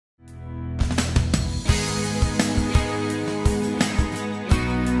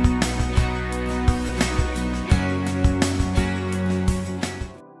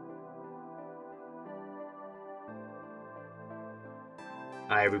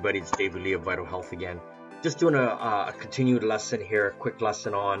Hi everybody, it's David Lee of Vital Health again. Just doing a continued lesson here, a quick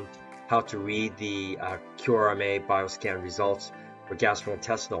lesson on how to read the QRMA bioscan results for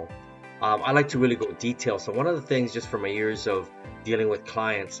gastrointestinal. I like to really go detail. So one of the things, just from my years of dealing with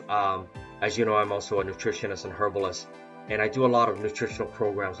clients, as you know, I'm also a nutritionist and herbalist, and I do a lot of nutritional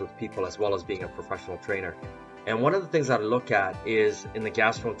programs with people as well as being a professional trainer. And one of the things that I look at is in the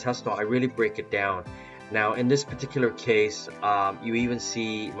gastrointestinal, I really break it down. Now, in this particular case, you even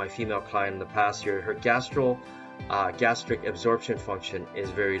see my female client in the past year, her gastric absorption function is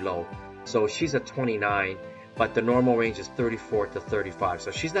very low. So she's at 29, but the normal range is 34 to 35.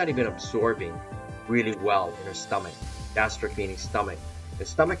 So she's not even absorbing really well in her stomach. Gastric meaning stomach. The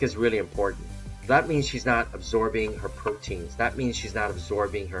stomach is really important. That means she's not absorbing her proteins. That means she's not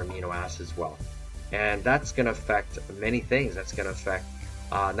absorbing her amino acids well. And that's going to affect many things. That's going to affect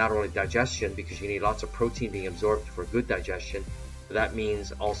not only digestion, because you need lots of protein being absorbed for good digestion, but that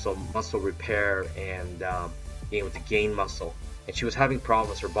means also muscle repair and being able to gain muscle. And she was having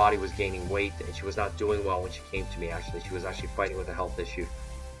problems. Her body was gaining weight, and she was not doing well when she came to me. Actually, she was actually fighting with a health issue.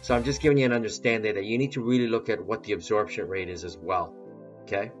 So I'm just giving you an understanding that you need to really look at what the absorption rate is as well.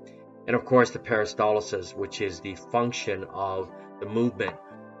 Okay, and of course the peristalsis, which is the function of the movement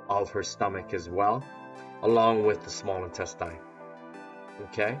of her stomach as well, along with the small intestine.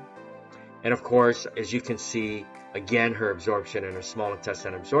 Okay, and of course, as you can see, again, her absorption and her small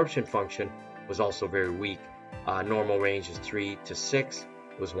intestine absorption function was also very weak. Normal range is 3 to 6,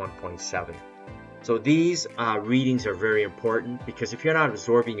 it was 1.7. So these readings are very important, because if you're not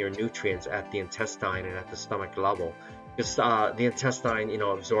absorbing your nutrients at the intestine and at the stomach level, because the intestine,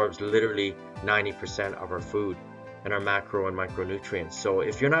 absorbs literally 90% of our food and our macro and micronutrients. So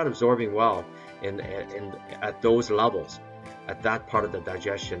if you're not absorbing well at those levels, at that part of the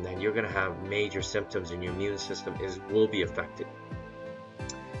digestion, then you're going to have major symptoms, and your immune system will be affected.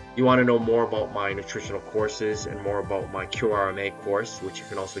 You want to know more about my nutritional courses and more about my QRMA course, which you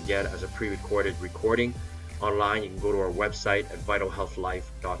can also get as a pre-recorded recording online. You can go to our website at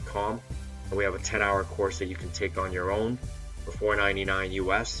vitalhealthlife.com, and we have a 10-hour course that you can take on your own for $4.99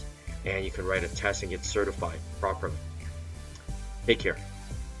 US, and you can write a test and get certified properly. Take care.